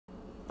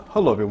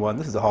Hello everyone,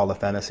 this is the Hall of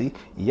Fantasy.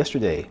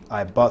 Yesterday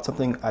I bought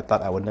something I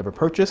thought I would never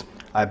purchase.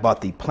 I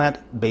bought the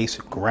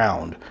plant-based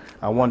ground.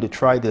 I wanted to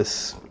try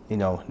this,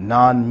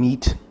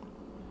 non-meat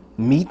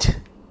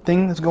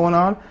thing that's going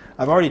on.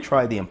 I've already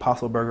tried the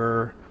Impossible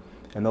Burger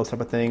and those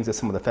type of things at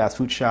some of the fast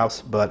food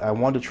shops, but I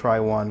wanted to try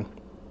one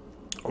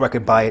where I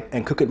could buy it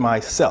and cook it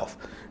myself.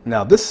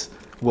 Now this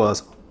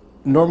was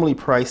normally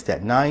priced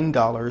at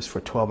 $9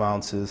 for 12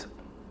 ounces.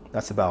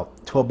 That's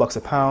about 12 bucks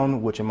a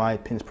pound, which in my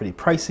opinion is pretty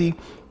pricey.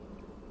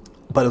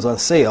 But it was on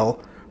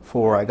sale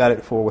I got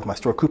it with my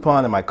store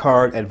coupon and my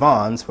card at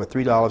Vons for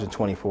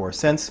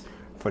 $3.24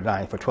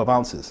 for 12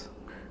 ounces.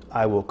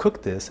 I will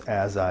cook this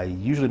as I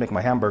usually make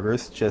my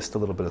hamburgers, just a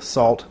little bit of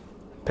salt,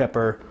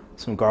 pepper,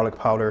 some garlic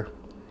powder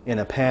in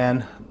a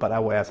pan, but I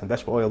will add some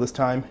vegetable oil this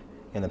time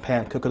in the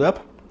pan, cook it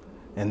up,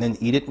 and then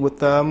eat it with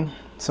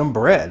some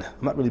bread.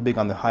 I'm not really big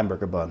on the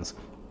hamburger buns.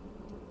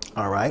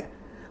 All right,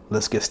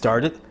 let's get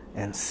started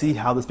and see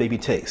how this baby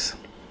tastes.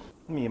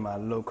 Me and my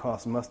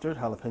low-cost mustard,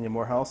 jalapeno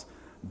Morehouse,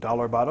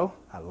 dollar bottle.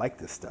 I like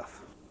this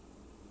stuff.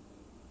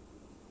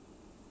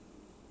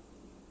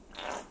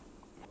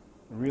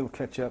 Real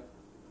ketchup,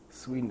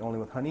 sweetened only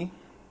with honey.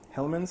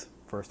 Hellmann's,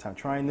 first time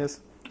trying this.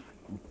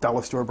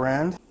 Dollar store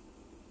brand.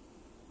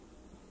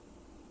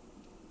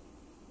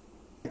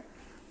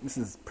 This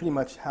is pretty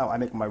much how I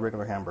make my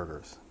regular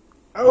hamburgers.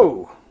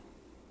 Oh!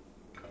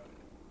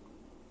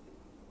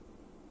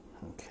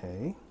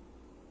 Okay.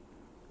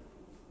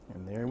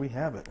 And there we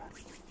have it.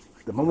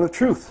 The moment of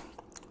truth.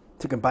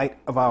 Take a bite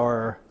of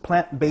our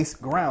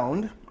plant-based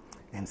ground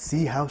and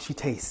see how she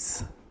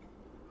tastes.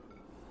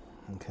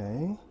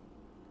 Okay.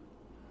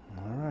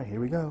 All right, here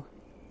we go.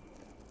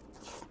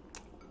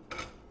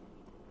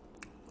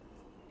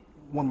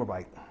 One more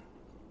bite.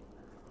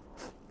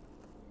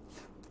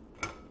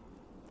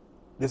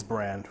 This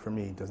brand, for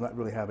me, does not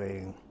really have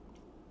a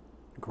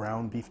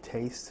ground beef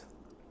taste.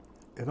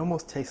 It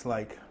almost tastes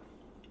like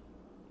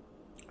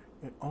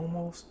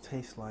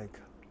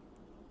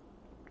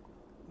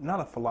not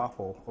a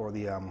falafel or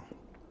the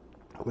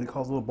what do you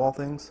call those little ball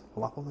things?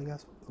 Falafels, I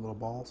guess, the little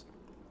balls.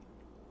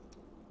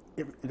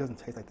 It doesn't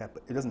taste like that,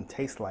 but it doesn't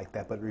taste like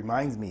that. But it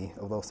reminds me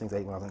of those things I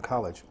ate when I was in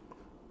college.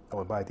 I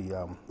would buy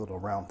the little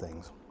round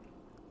things,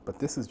 but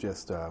this is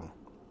just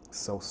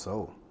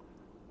so.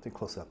 Take a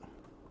close up.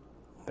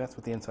 That's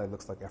what the inside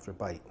looks like after a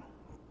bite.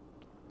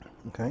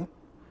 Okay.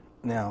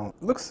 Now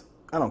looks,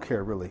 I don't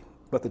care really,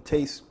 but the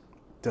taste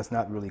does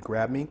not really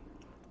grab me,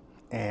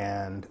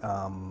 and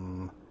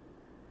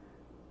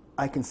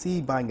I can see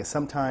buying it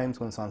sometimes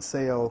when it's on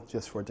sale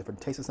just for a different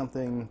taste of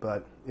something,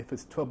 but if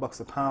it's 12 bucks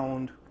a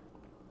pound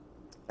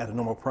at a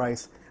normal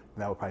price,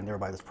 then I would probably never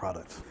buy this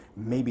product.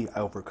 Maybe I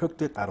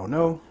overcooked it, I don't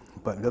know,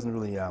 but it doesn't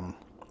really,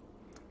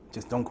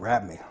 just don't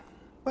grab me.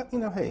 But,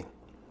 hey,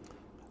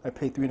 I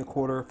paid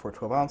 $3.25 for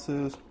 12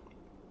 ounces,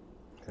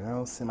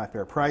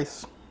 semi-fair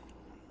price.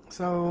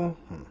 So,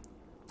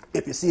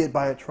 if you see it,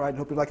 buy it, try it, and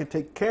hope you like it.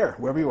 Take care,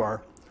 wherever you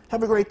are.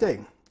 Have a great day.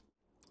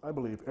 I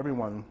believe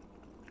everyone,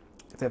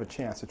 if they have a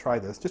chance to try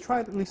this, just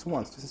try it at least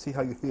once just to see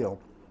how you feel,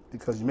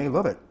 because you may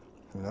love it.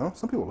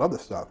 Some people love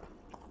this stuff.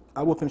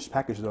 I will finish the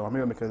package though. I'm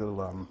gonna make a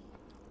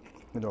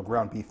little,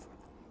 ground beef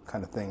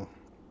kind of thing,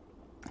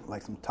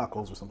 like some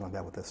tacos or something like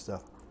that with this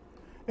stuff.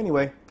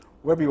 Anyway,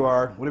 wherever you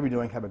are, whatever you're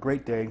doing, have a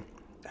great day,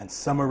 and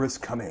summer is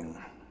coming.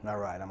 All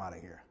right, I'm out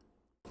of here.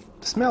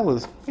 The smell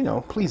is,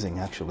 pleasing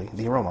actually.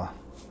 The aroma.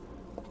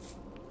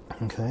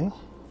 Okay.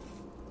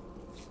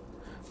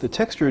 The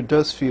texture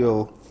does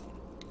feel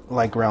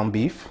like ground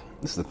beef.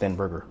 This is a thin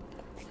burger.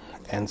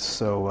 And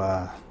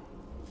so,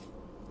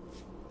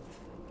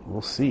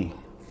 we'll see.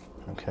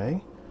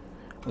 Okay.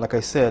 Like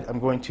I said, I'm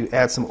going to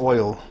add some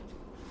oil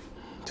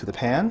to the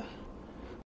pan.